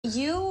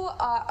You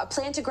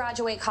plan to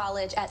graduate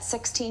college at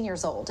 16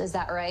 years old, is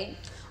that right?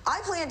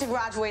 I plan to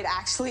graduate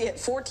actually at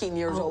 14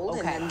 years old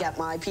and then get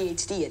my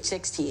PhD at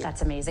 16.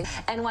 That's amazing.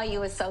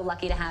 NYU is so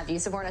lucky to have you.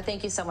 Suborna,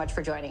 thank you so much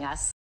for joining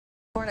us.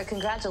 Suborna,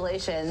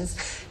 congratulations.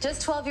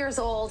 Just 12 years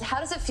old. How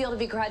does it feel to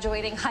be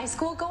graduating high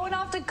school, going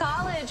off to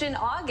college in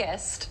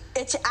August?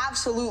 It's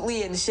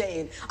absolutely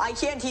insane. I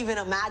can't even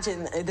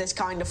imagine this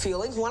kind of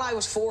feeling. When I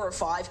was 4 or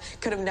 5,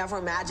 could have never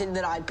imagined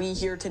that I'd be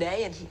here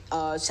today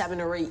in 7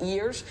 or 8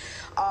 years.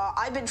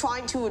 I've been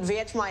trying to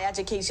advance my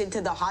education to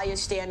the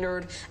highest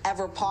standard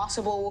ever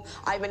possible.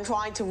 I've been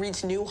trying to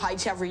reach new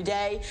heights every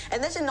day,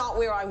 and this is not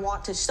where I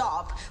want to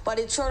stop, but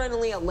it's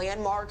certainly a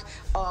landmark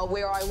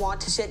where I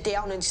want to sit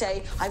down and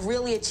say, I've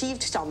really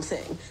achieved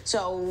something.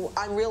 So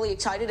I'm really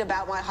excited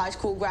about my high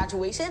school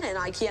graduation, and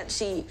I can't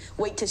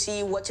wait to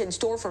see what's in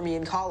store for me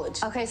in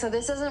college. Okay, so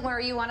this isn't where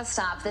you want to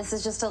stop. This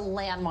is just a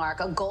landmark,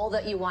 a goal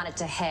that you wanted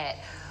to hit.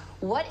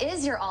 What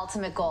is your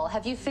ultimate goal?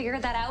 Have you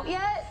figured that out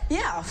yet?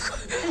 Yeah,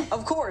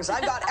 of course.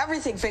 I've got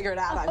everything figured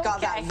out. I've got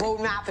that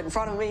roadmap in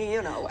front of me,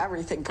 you know,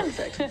 everything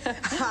perfect.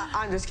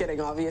 I'm just kidding,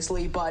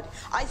 obviously, but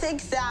I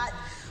think that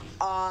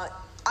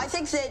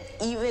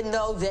even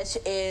though this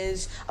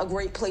is a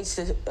great place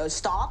to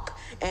stop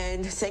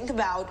and think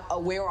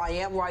about where I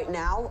am right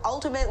now,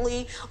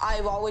 ultimately,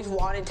 I've always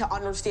wanted to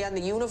understand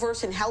the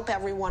universe and help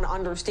everyone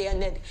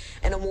understand it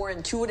in a more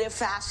intuitive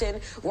fashion.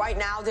 Right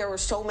now, there are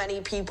so many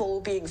people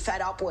being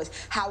fed up with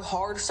how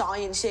hard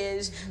science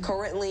is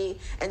currently,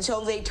 and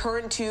so they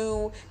turn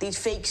to these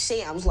fake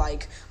SAMs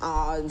like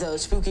the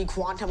spooky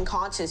quantum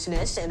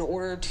consciousness in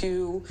order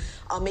to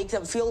make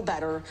them feel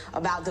better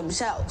about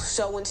themselves.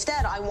 So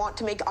instead, I want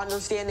to make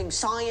understanding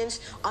science,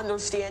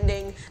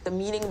 understanding the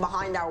meaning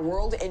behind our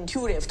world,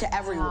 intuitive to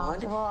everyone.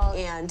 Well,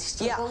 and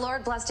yeah, the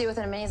Lord blessed you with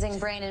an amazing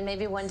brain, and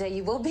maybe one day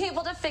you will be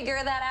able to figure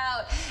that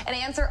out and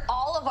answer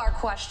all of our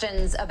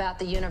questions about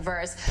the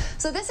universe.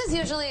 So this is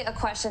usually a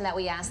question that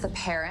we ask the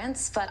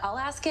parents, but I'll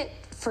ask it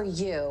for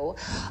you.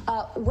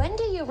 When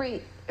do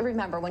you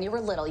remember when you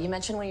were little? You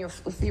mentioned when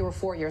you were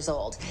 4 years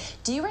old.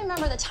 Do you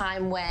remember the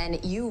time when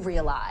you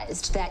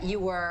realized that you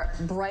were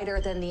brighter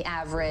than the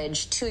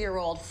average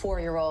 2-year-old,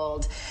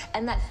 4-year-old,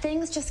 and that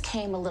things just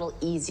came a little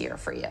easier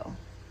for you?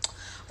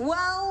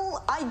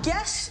 Well, I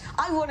guess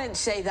I wouldn't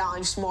say that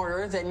I'm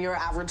smarter than your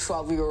average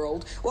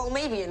 12-year-old. Well,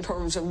 maybe in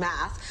terms of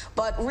math,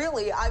 but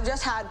really, I've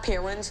just had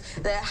parents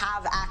that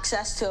have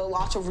access to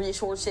lots of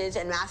resources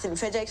in math and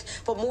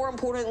physics, but more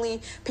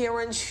importantly,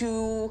 parents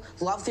who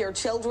love their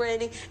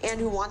children and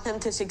who want them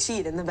to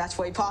succeed in the best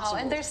way possible. Oh,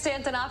 and they're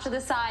standing off to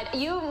the side.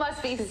 You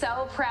must be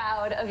so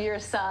proud of your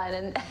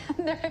son,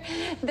 and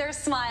they're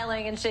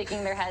smiling and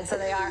shaking their heads, so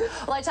they are.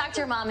 Well, I talked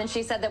to your mom, and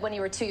she said that when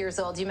you were 2 years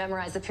old, you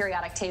memorized the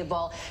periodic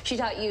table. She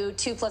taught you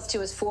 2 +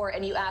 2 is 4,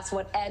 and you asked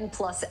what n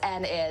 +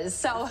 n is.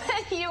 So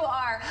you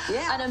are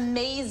an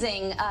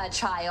amazing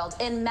child.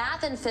 In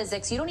math and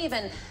physics, you don't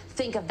even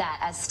think of that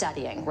as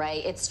studying,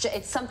 right?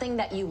 It's something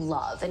that you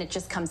love, and it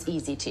just comes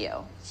easy to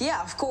you.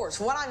 Yeah, of course.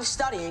 When I'm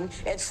studying,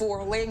 it's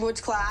for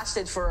language class,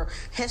 it's for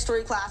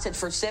history class, it's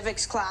for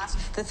civics class,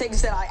 the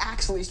things that I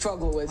actually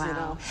struggle with, you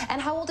know.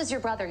 And how old is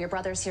your brother? Your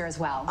brother's here as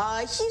well.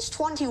 He's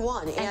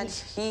 21, and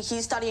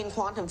he's studying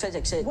quantum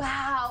physics.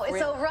 Wow,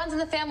 so it runs in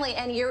the family,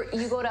 and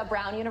you go to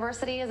Brown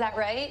University, is that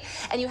right?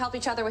 And you help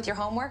each other with your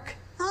homework?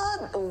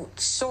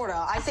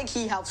 Sorta. I think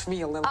he helps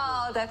me a little bit.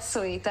 Oh, that's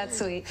sweet. That's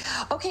sweet.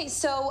 Okay,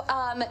 so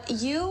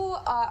you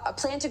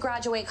plan to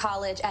graduate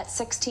college at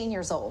 16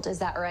 years old, is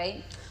that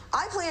right?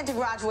 I plan to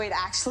graduate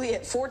actually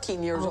at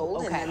 14 years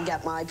old and then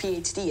get my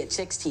PhD at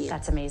 16.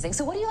 That's amazing.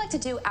 So what do you like to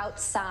do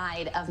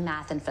outside of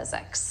math and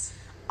physics?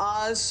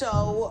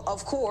 So,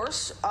 of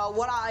course,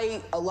 what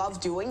I love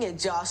doing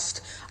is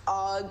just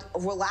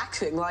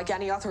relaxing like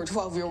any other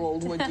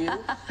 12-year-old would do.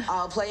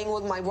 Playing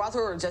with my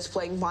brother or just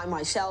playing by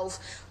myself.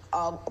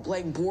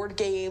 Playing board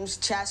games,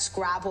 chess,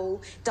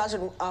 Scrabble,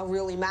 doesn't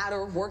really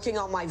matter. Working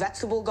on my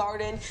vegetable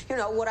garden, you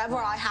know, whatever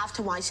I have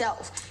to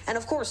myself. And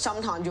of course,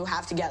 sometimes you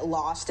have to get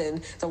lost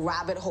in the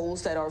rabbit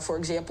holes that are, for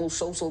example,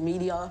 social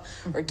media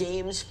or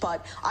games.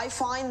 But I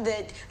find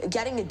that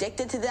getting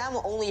addicted to them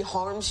only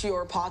harms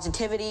your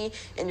positivity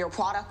and your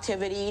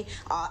productivity.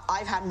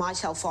 I've had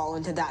myself fall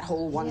into that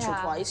hole once or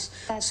twice.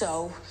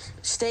 So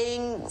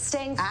staying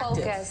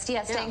focused,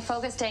 staying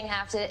focused, staying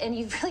active, and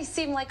you really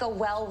seem like a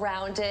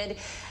well-rounded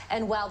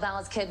and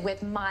well-balanced kid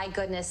with, my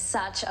goodness,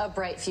 such a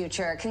bright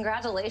future.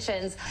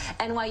 Congratulations.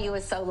 NYU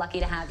is so lucky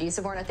to have you.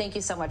 Suborna, thank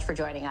you so much for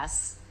joining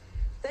us.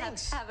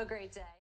 Thanks. Have a great day.